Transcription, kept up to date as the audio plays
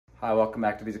Hi, welcome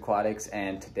back to These Aquatics,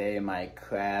 and today my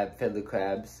fiddler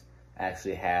crabs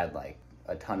actually had like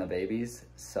a ton of babies,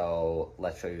 so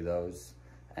let's show you those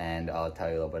and I'll tell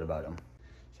you a little bit about them.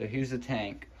 So here's the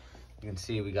tank. You can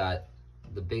see we got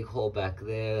the big hole back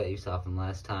there that you saw from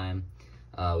last time.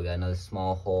 We got another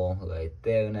small hole right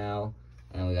there now,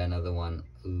 and we got another one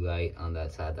right on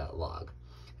that side of that log.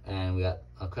 And we got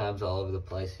our crabs all over the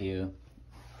place here,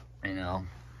 you know.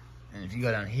 And if you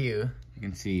go down here, you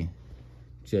can see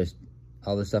just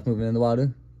all the stuff moving in the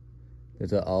water.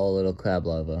 Those are all little crab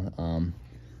larvae.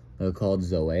 They're called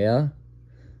zoea,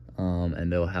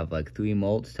 and they'll have like 3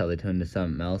 molts till they turn to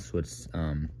something else, which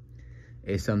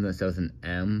is something that starts with an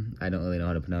M. I don't really know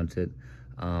how to pronounce it,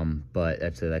 but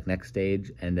that's the like next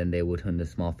stage, and then they will turn to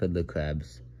small fiddler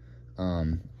crabs.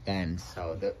 And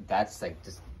so that's like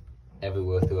just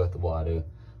everywhere throughout the water.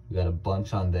 We got a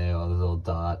bunch on there, all the little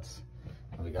dots.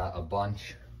 And we got a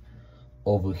bunch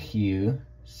over here.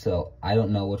 So I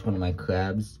don't know which one of my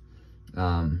crabs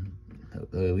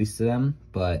released to them,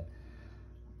 but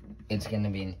it's gonna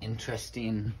be an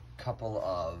interesting couple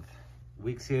of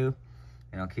weeks here,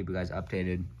 and I'll keep you guys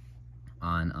updated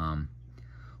on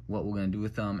what we're gonna do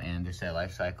with them and just their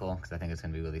life cycle, because I think it's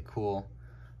gonna be really cool.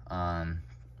 And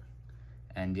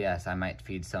yes, I might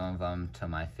feed some of them to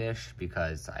my fish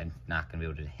because I'm not gonna be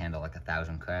able to handle like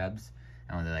 1,000 crabs,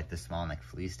 and when they're like this small and like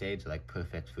flea stage, they're like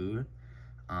perfect food.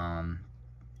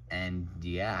 And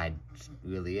yeah,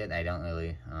 really it. I don't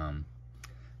really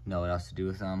know what else to do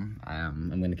with them. I'm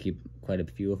gonna keep quite a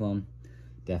few of them.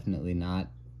 Definitely not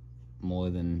more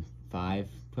than 5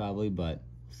 probably, but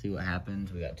see what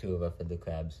happens. We got 2 of our fiddler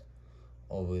crabs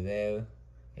over there.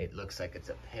 It looks like it's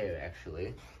a pair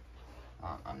actually.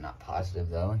 I'm not positive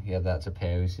though. Yeah, that's a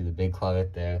pair. You see the big claw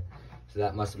right there. So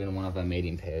that must have been one of our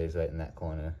mating pairs right in that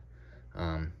corner.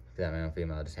 That male and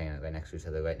female are just hanging out right next to each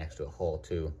other, right next to a hole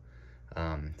too.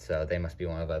 So they must be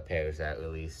one of our pairs that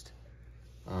released.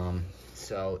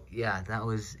 So yeah, that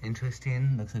was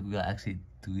interesting. Looks like we got actually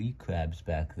 3 crabs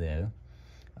back there.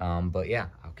 But yeah,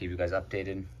 I'll keep you guys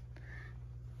updated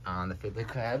on the fiddler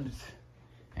crabs,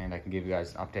 and I can give you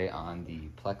guys an update on the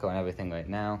pleco and everything right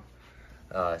now.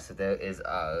 So there is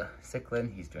our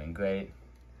cichlid. He's doing great.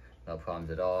 No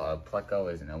problems at all. Our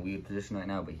pleco is in a weird position right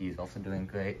now, but he's also doing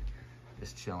great.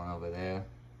 Just chilling over there.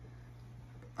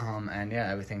 And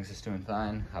yeah, everything's just doing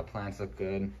fine. Our plants look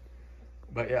good.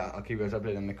 But yeah, I'll keep you guys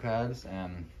updated on the crabs,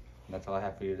 and that's all I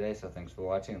have for you today. So thanks for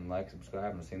watching, and like,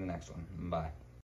 subscribe, and I'll see you in the next one. Bye.